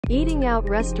Eating Out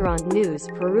Restaurant News.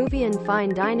 Peruvian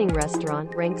fine dining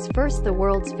restaurant ranks first the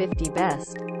world's 50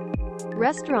 best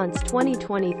restaurants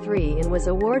 2023 and was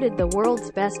awarded the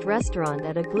world's best restaurant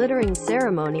at a glittering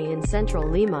ceremony in Central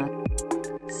Lima,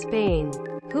 Spain.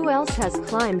 Who else has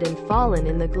climbed and fallen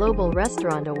in the Global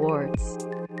Restaurant Awards?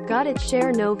 Got its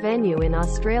share. No venue in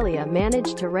Australia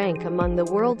managed to rank among the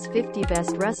world's 50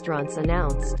 best restaurants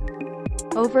announced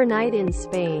overnight in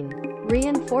Spain,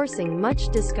 reinforcing much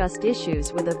discussed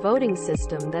issues with a voting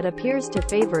system that appears to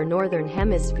favor Northern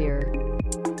Hemisphere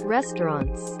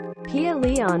restaurants. Pia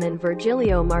Leon and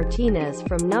Virgilio Martinez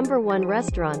from #1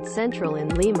 restaurant Central in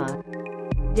Lima.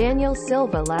 Daniel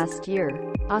Silva. Last year,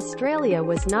 Australia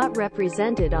was not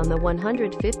represented on the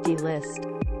 150 list,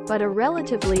 but a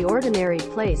relatively ordinary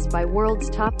place by world's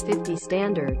top 50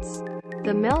 standards.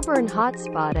 The Melbourne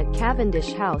hotspot at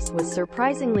Cavendish House was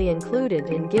surprisingly included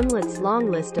in Gimlet's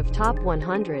long list of top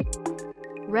 100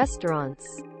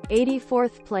 restaurants.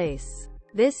 84th place.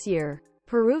 This year,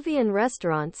 Peruvian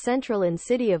restaurant Central in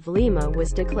City of Lima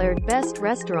was declared best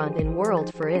restaurant in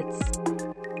world for its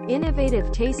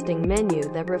innovative tasting menu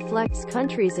that reflects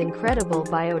country's incredible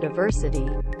biodiversity.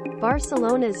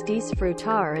 Barcelona's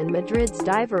Disfrutar and Madrid's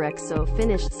Diverexo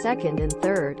finished second and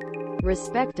third,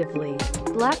 respectively.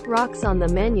 Black rocks on the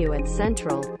menu at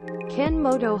Central. Ken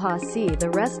Motohasi. The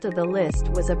rest of the list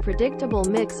was a predictable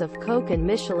mix of Coke and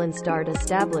Michelin-starred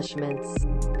establishments,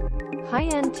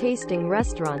 high-end tasting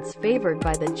restaurants favored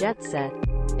by the jet set,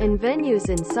 and venues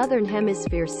in Southern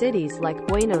Hemisphere cities like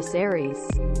Buenos Aires.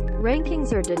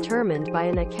 Rankings are determined by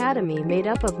an academy made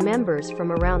up of members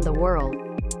from around the world,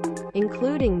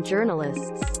 including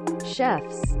journalists,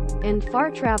 chefs, and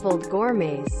far-traveled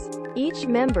gourmets. Each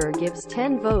member gives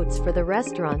 10 votes for the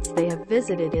restaurants they have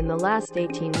visited in the last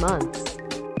 18 months.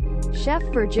 Chef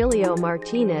Virgilio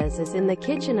Martinez is in the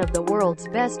kitchen of the world's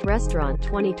best restaurant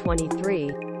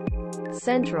 2023.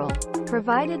 Central,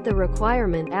 provided the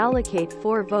requirement allocate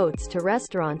 4 votes to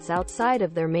restaurants outside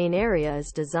of their main area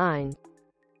is designed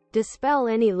dispel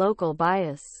any local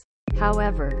bias.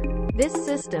 However, this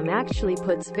system actually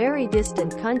puts very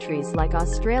distant countries like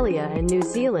Australia and New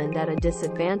Zealand at a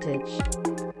disadvantage.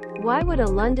 Why would a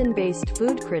London-based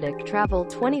food critic travel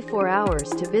 24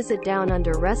 hours to visit down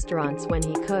under restaurants when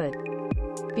he could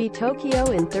be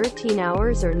Tokyo in 13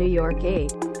 hours or New York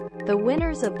 8? The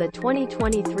winners of the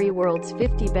 2023 World's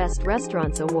 50 Best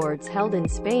Restaurants Awards held in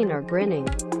Spain are grinning.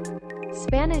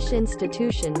 Spanish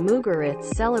institution Mugaritz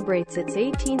celebrates its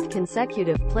 18th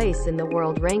consecutive place in the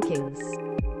world rankings,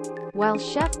 while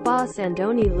chef boss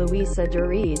Andoni Luis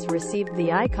Aduriz received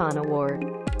the Icon Award.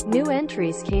 New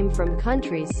entries came from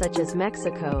countries such as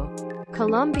Mexico,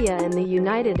 Colombia and the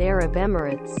United Arab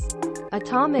Emirates.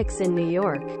 Atomix in New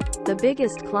York, the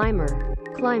biggest climber,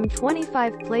 climbed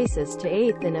 25 places to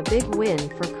 8th in a big win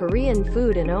for Korean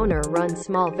food and owner-run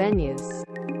small venues.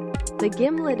 The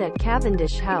Gimlet at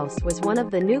Cavendish House was one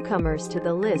of the newcomers to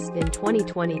the list in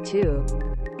 2022.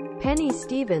 Penny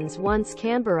Stevens, once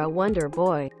Canberra Wonder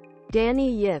Boy,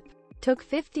 Danny Yip, took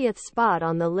 50th spot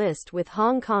on the list with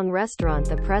Hong Kong restaurant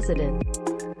The President.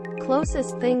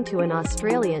 Closest thing to an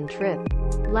Australian trip.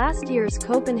 Last year's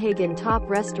Copenhagen top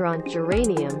restaurant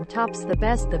Geranium tops the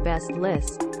best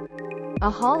list. A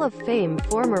Hall of Fame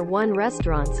former 1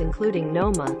 restaurants including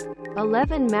Noma,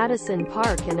 11 Madison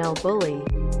Park and El Bulli.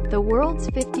 The world's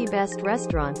 50 best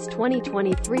restaurants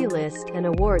 2023 list and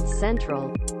awards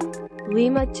Central.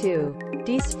 Lima 2.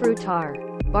 Disfrutar.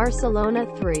 Barcelona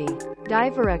 3.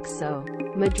 Diverexo.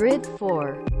 Madrid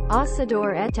 4.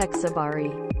 Asador Etxebarri.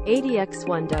 80x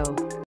Wando.